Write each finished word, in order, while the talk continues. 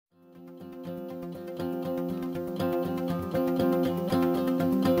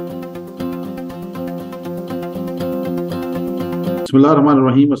Bismillah ar-Rahman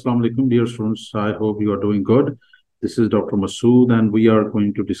ar-Rahim. Assalamu alaikum, dear students. I hope you are doing good. This is Dr. Masood, and we are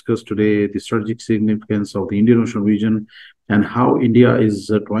going to discuss today the strategic significance of the Indian Ocean region and how India is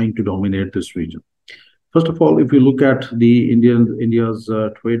trying to dominate this region. First of all, if you look at the India's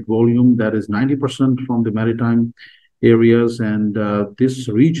trade volume, that is 90% from the maritime areas, and this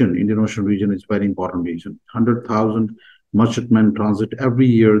region, Indian Ocean region, is very important region. 100,000 merchantmen transit every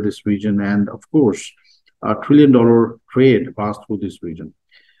year this region, and of course, $1 trillion trade pass through this region.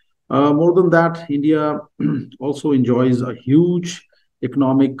 More than that, India also enjoys a huge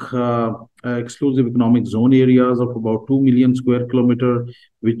exclusive economic zone areas of about 2 million square kilometer,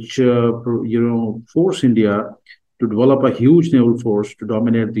 which force India to develop a huge naval force to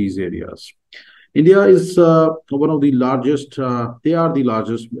dominate these areas. India is one of the largest. They are the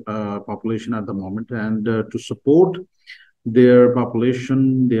largest population at the moment, and to support their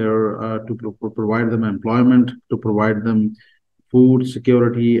population, to provide them employment, to provide them food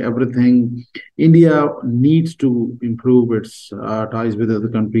security, everything. India needs to improve its ties with other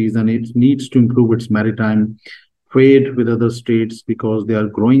countries, and it needs to improve its maritime trade with other states because they are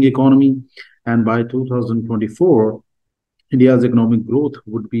growing economy. And by 2024, India's economic growth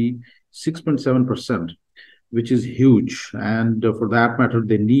would be 6.7%, which is huge. And for that matter,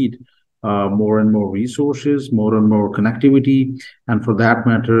 they need more and more resources, more and more connectivity. And for that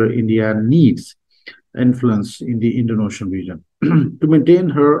matter, India needs influence in the Indian Ocean region. To maintain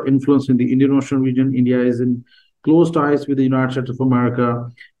her influence in the Indian Ocean region, India is in close ties with the United States of America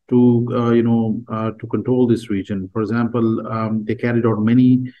to control this region. For example, they carried out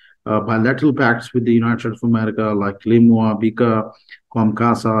many bilateral pacts with the United States of America, like LIMUA, BICA,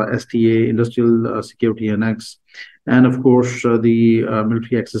 COMCASA, STA, Industrial Security Annex, and of course the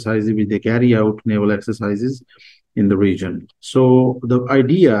military exercises which they carry out, naval exercises in the region. So the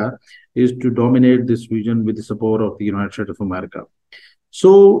idea is to dominate this region with the support of the United States of America.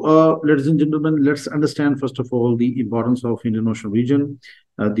 So, ladies and gentlemen, let's understand first of all the importance of Indian Ocean region,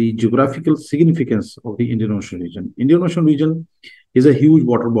 the geographical significance of the Indian Ocean region. Indian Ocean region is a huge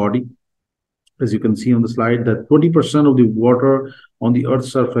water body. As you can see on the slide, that 20% of the water on the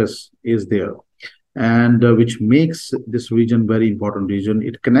Earth's surface is there, and which makes this region very important region.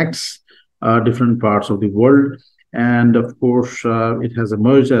 It connects different parts of the world, and of course, it has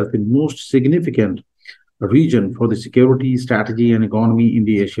emerged as the most significant region for the security, strategy, and economy in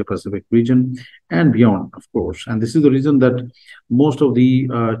the Asia-Pacific region and beyond, of course. And this is the reason that most of the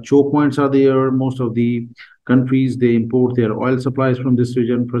choke points are there. Most of the countries, they import their oil supplies from this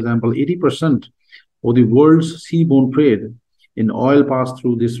region. For example, 80% of the world's seaborne trade in oil pass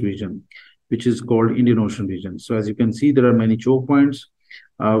through this region, which is called Indian Ocean region. So as you can see, there are many choke points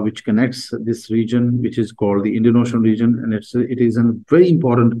which connects this region, which is called the Indian Ocean region, and it is a very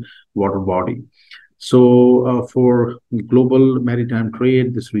important water body. So for global maritime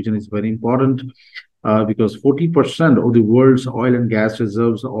trade, this region is very important because 40% of the world's oil and gas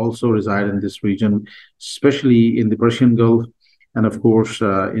reserves also reside in this region, especially in the Persian Gulf, and of course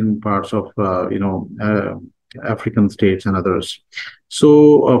in parts of African states and others.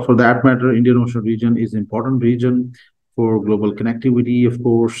 So for that matter, Indian Ocean region is an important region for global connectivity, of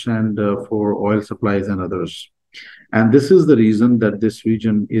course, and for oil supplies and others. And this is the reason that this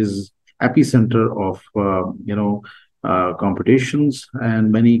region is epicenter of competitions,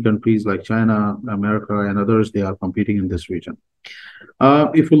 and many countries like China, America, and others, they are competing in this region.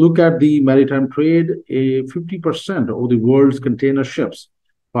 If you look at the maritime trade, 50% of the world's container ships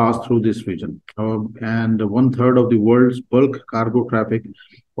pass through this region, and 1/3 of the world's bulk cargo traffic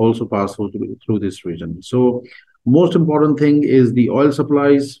also pass through this region. So most important thing is the oil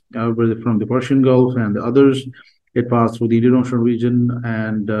supplies from the Persian Gulf and the others. It passed through the Indian Ocean region,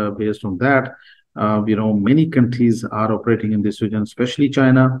 and based on that, many countries are operating in this region, especially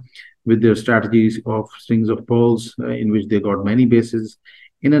China, with their strategies of strings of pearls, in which they got many bases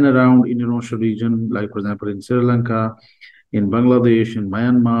in and around Indian Ocean region, like for example in Sri Lanka, in Bangladesh, in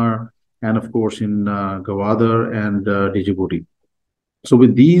Myanmar, and of course in Gwadar and Djibouti. So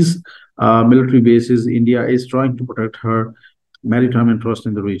with these military bases, India is trying to protect her maritime interest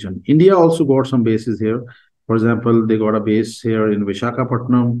in the region. India also got some bases here. For example, they got a base here in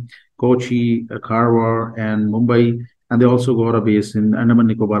Visakhapatnam, Kochi, Karwar, and Mumbai, and they also got a base in Andaman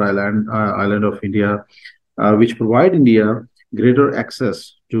Nicobar Island of India, which provide India greater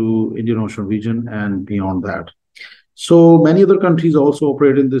access to Indian Ocean region and beyond that. So many other countries also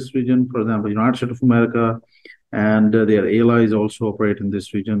operate in this region. For example, United States of America and their allies also operate in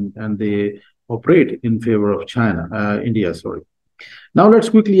this region, and they operate in favor of India. Now let's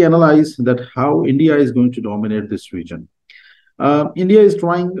quickly analyze that how India is going to dominate this region. India is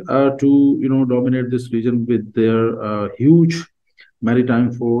trying to dominate this region with their huge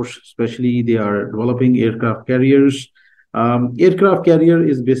maritime force, especially they are developing aircraft carriers. Aircraft carrier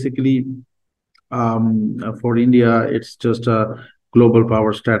is basically for India, it's just a global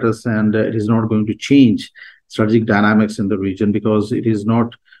power status, and it is not going to change strategic dynamics in the region because it is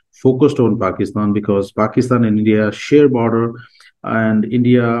not focused on Pakistan, because Pakistan and India share border, and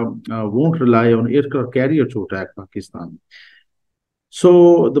India won't rely on aircraft carrier to attack Pakistan.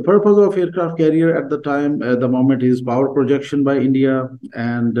 So the purpose of aircraft carrier at the time, at the moment, is power projection by India,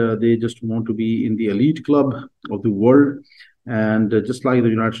 and they just want to be in the elite club of the world. And just like the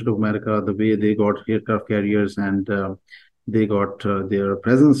United States of America, the way they got aircraft carriers, and they got their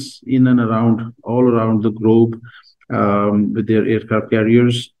presence in and around all around the globe with their aircraft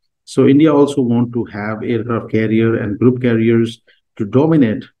carriers. So India also want to have aircraft carrier and group carriers to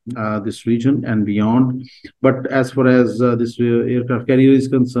dominate this region and beyond. But as far as this aircraft carrier is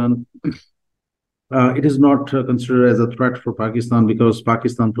concerned, it is not considered as a threat for Pakistan because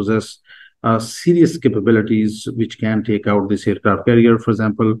Pakistan possesses serious capabilities which can take out this aircraft carrier. For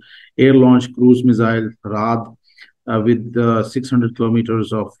example, air launched cruise missile RAD with 600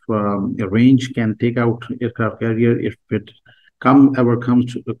 kilometers of range can take out aircraft carrier if it comes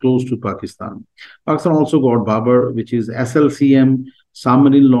close to Pakistan. Pakistan also got Babar, which is SLCM,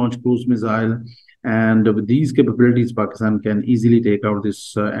 submarine launched cruise missile. And with these capabilities, Pakistan can easily take out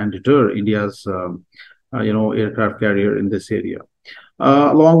this and deter India's, aircraft carrier in this area.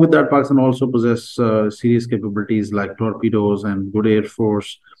 Along with that, Pakistan also possesses serious capabilities like torpedoes and good air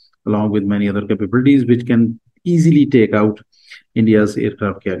force, along with many other capabilities which can easily take out India's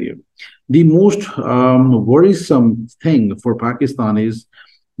aircraft carrier. The most worrisome thing for Pakistan is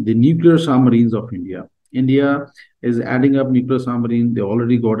the nuclear submarines of India. India is adding up nuclear submarine. They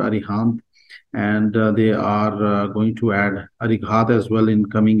already got Arihant, and they are going to add Arighat as well in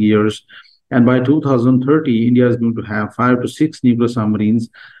coming years. And by 2030, India is going to have 5 to 6 nuclear submarines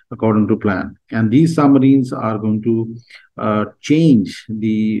according to plan. And these submarines are going to change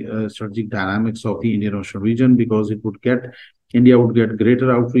the strategic dynamics of the Indian Ocean region because India would get greater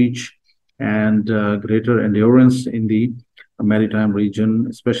outreach and greater endurance in the maritime region,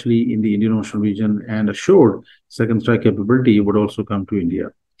 especially in the Indian Ocean region, and assured second strike capability would also come to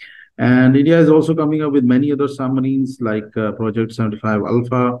India. And India is also coming up with many other submarines like Project 75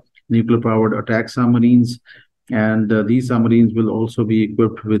 Alpha, nuclear powered attack submarines. And these submarines will also be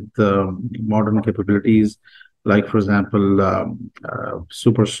equipped with modern capabilities, like, for example,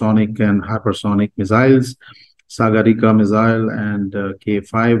 supersonic and hypersonic missiles, Sagarika missile, and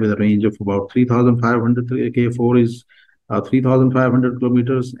K5 with a range of about 3,500. K4 is 3,500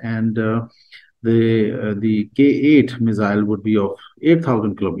 kilometers, and the K8 missile would be of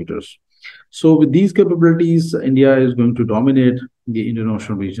 8,000 kilometers. So with these capabilities, India is going to dominate the Indian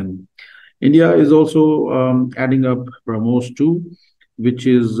Ocean region. India is also adding up BrahMos 2, which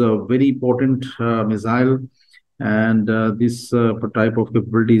is a very potent missile, and this type of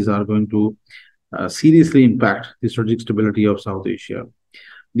capabilities are going to seriously impact the strategic stability of South Asia.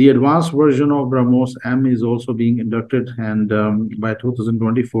 The advanced version of BrahMos M is also being inducted, and by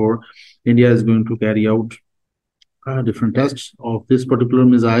 2024, India is going to carry out different tests of this particular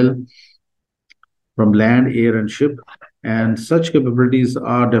missile from land, air, and ship. And such capabilities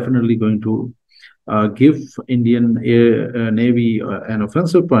are definitely going to give Indian Navy an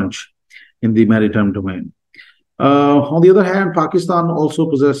offensive punch in the maritime domain. On the other hand, Pakistan also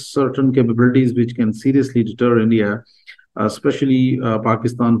possesses certain capabilities which can seriously deter India. Especially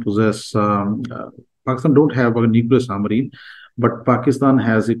Pakistan don't have a nuclear submarine, but Pakistan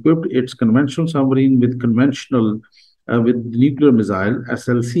has equipped its conventional submarine with with nuclear missile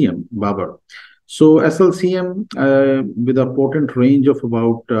SLCM Babar. So SLCM with a potent range of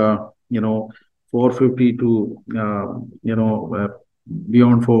about 450 to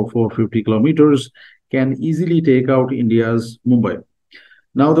beyond 450 kilometers can easily take out India's Mumbai.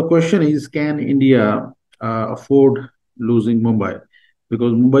 Now the question is, can India afford losing Mumbai?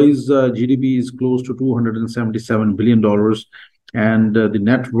 Because Mumbai's GDP is close to $277 billion, and the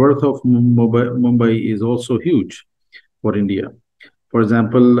net worth of Mumbai is also huge for India. For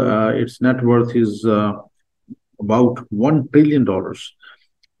example, its net worth is about $1 trillion,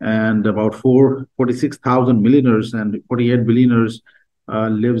 and about 46,000 millionaires and 48 billionaires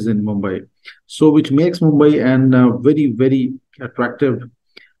lives in Mumbai. So which makes Mumbai an very, very attractive,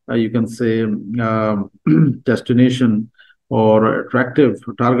 you can say, destination or attractive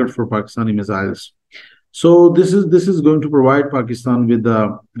target for Pakistani missiles. So this is going to provide Pakistan with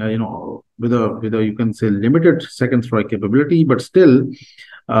with a you can say limited second strike capability, but still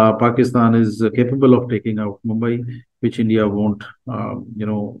Pakistan is capable of taking out Mumbai, which India won't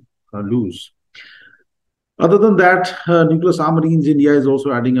lose. Other than that, nuclear submarines, India is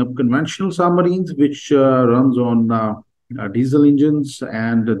also adding up conventional submarines, which runs on diesel engines,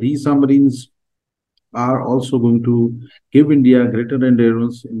 and these submarines are also going to give India greater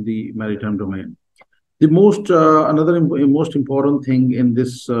endurance in the maritime domain. The most important thing in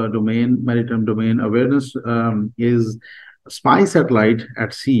this domain, maritime domain awareness, is spy satellite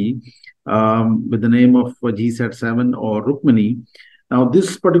at sea with the name of GSAT-7 or Rukmani. Now,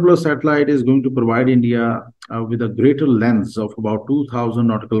 this particular satellite is going to provide India with a greater lens of about 2,000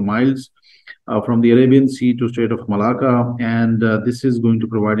 nautical miles from the Arabian Sea to Strait of Malacca, and this is going to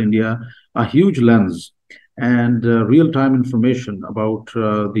provide India a huge lens and real-time information about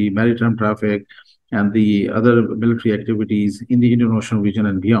the maritime traffic and the other military activities in the Indian Ocean region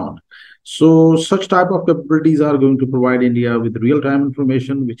and beyond. So such type of capabilities are going to provide India with real-time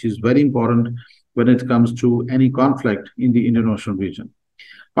information, which is very important when it comes to any conflict in the Indian Ocean region.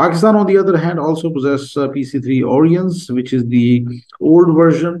 Pakistan, on the other hand, also possesses PC-3 Orions, which is the old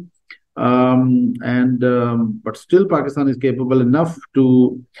version, but still Pakistan is capable enough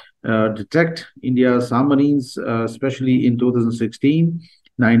to detect India's submarines, especially in 2016,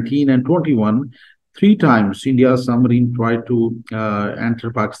 19, and 21. Three times India's submarine tried to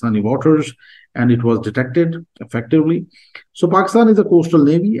enter Pakistani waters, and it was detected effectively. So Pakistan is a coastal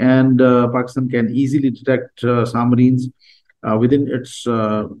navy, and Pakistan can easily detect submarines within its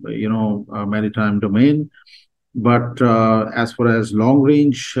maritime domain. But as far as long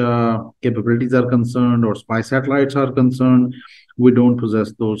range capabilities are concerned or spy satellites are concerned, we don't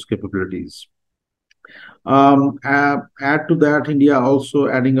possess those capabilities. Add to that, India also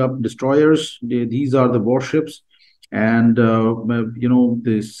adding up destroyers. These are the warships, and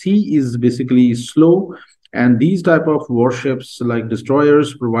the sea is basically slow, and these type of warships like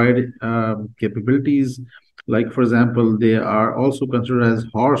destroyers provide capabilities. Like, for example, they are also considered as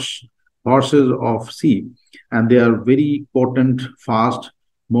horses of sea, and they are very potent, fast,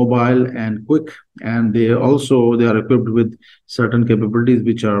 mobile, and quick. And they are equipped with certain capabilities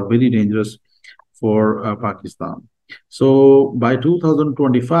which are very dangerous for Pakistan. So by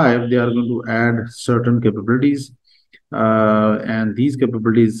 2025, they are going to add certain capabilities, and these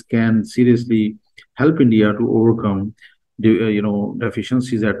capabilities can seriously help India to overcome the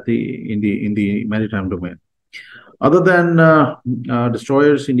deficiencies in the maritime domain. Other than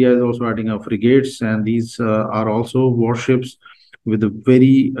destroyers, India is also adding up frigates, and these are also warships with a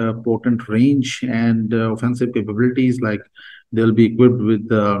very potent range and offensive capabilities. Like, they'll be equipped with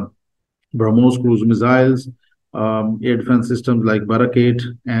BrahMos cruise missiles, air defense systems like Barakat,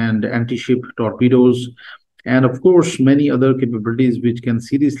 and anti-ship torpedoes, and of course many other capabilities which can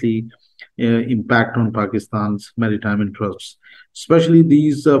seriously impact on Pakistan's maritime interests. Especially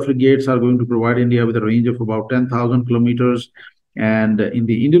these frigates are going to provide India with a range of about 10,000 kilometers, and in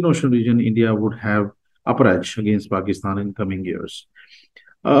the Indian Ocean region, India would have upper edge against Pakistan in coming years.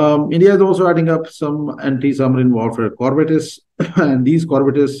 India is also adding up some anti-submarine warfare corvettes, and these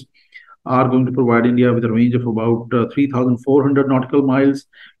corvettes are going to provide India with a range of about 3,400 nautical miles,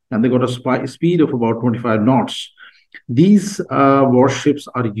 and they got a speed of about 25 knots. These warships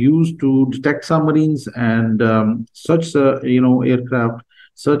are used to detect submarines, and such aircraft,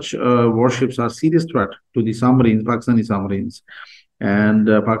 such warships are serious threat to the submarines, Pakistani submarines. And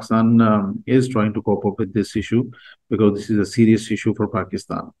Pakistan is trying to cope up with this issue because this is a serious issue for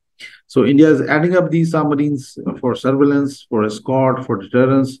Pakistan. So India is adding up these submarines for surveillance, for escort, for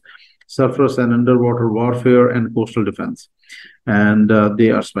deterrence, surface and underwater warfare, and coastal defense. And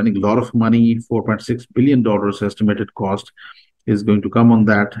they are spending a lot of money. $4.6 billion estimated cost is going to come on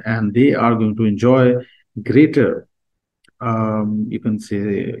that, and they are going to enjoy greater, you can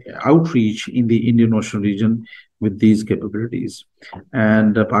say, outreach in the Indian Ocean region with these capabilities.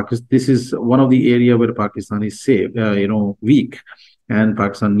 And this is one of the area where Pakistan is weak, and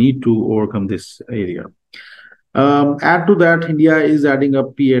Pakistan need to overcome this area. Add to that, India is adding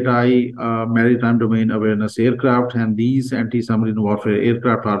up P8I maritime domain awareness aircraft, and these anti-submarine warfare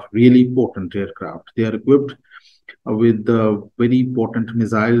aircraft are really potent aircraft. They are equipped with very potent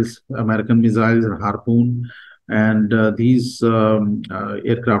missiles, American missiles and Harpoon, and these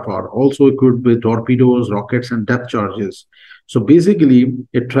aircraft are also equipped with torpedoes, rockets, and depth charges. So basically,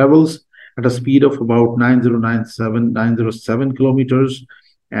 it travels at a speed of about 907 kilometers,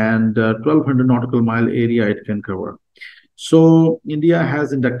 and 1,200 nautical mile area it can cover. So India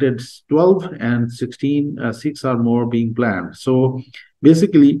has inducted 12 and 16, 6 are more being planned. So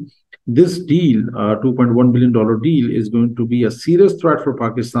basically, this deal, $2.1 billion deal, is going to be a serious threat for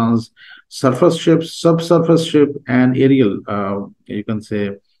Pakistan's surface ships, subsurface ship, and aerial, you can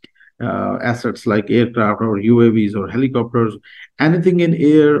say, assets like aircraft or UAVs or helicopters, anything in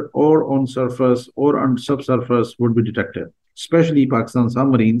air or on surface or on subsurface would be detected. Especially Pakistan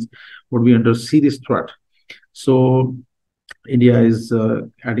submarines would be under serious threat. So India is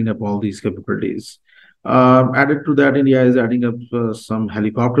adding up all these capabilities. Added to that, India is adding up some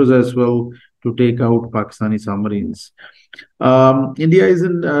helicopters as well to take out Pakistani submarines. India is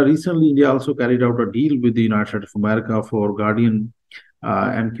in recently. India also carried out a deal with the United States of America for Guardian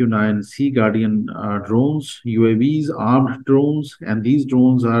MQ-9 Sea Guardian drones, UAVs, armed drones, and these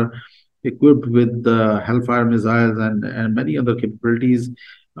drones are equipped with Hellfire missiles and many other capabilities,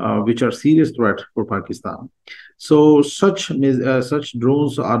 which are serious threat for Pakistan. So such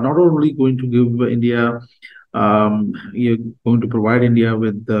drones are not only going to give India, you're going to provide India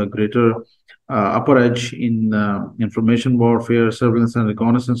with greater upper edge in information warfare, surveillance and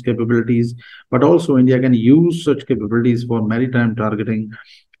reconnaissance capabilities, but also India can use such capabilities for maritime targeting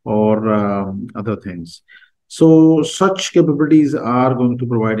or other things. So such capabilities are going to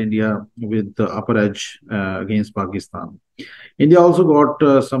provide India with the upper edge against Pakistan. India also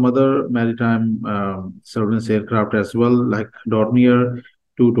got some other maritime surveillance aircraft as well, like Dornier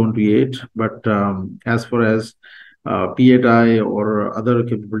 228. But as far as P8I or other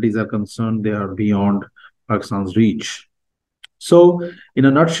capabilities are concerned, they are beyond Pakistan's reach. So, in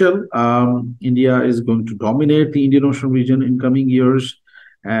a nutshell, India is going to dominate the Indian Ocean region in coming years,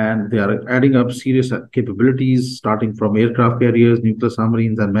 and they are adding up serious capabilities, starting from aircraft carriers, nuclear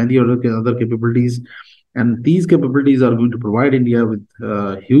submarines, and many other capabilities. And these capabilities are going to provide India with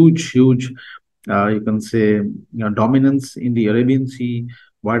huge, you can say, dominance in the Arabian Sea,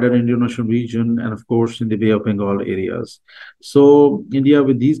 wider Indian Ocean region, and of course in the Bay of Bengal areas. So India,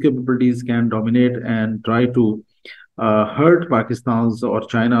 with these capabilities, can dominate and try to hurt Pakistan's or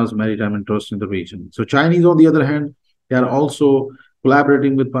China's maritime interests in the region. So Chinese, on the other hand, they are also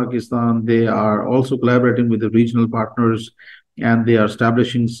collaborating with Pakistan. They are also collaborating with the regional partners, and they are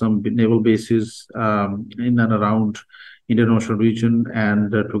establishing some naval bases in and around Indian Ocean region.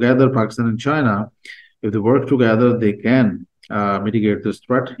 And together, Pakistan and China, if they work together, they can mitigate this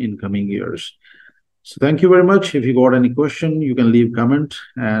threat in coming years. So thank you very much. If you got any question, you can leave comment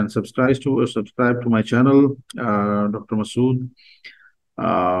and subscribe to my channel, Dr. Masood.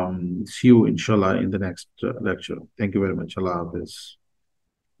 See you inshallah in the next lecture. Thank you very much. Allah Hafiz.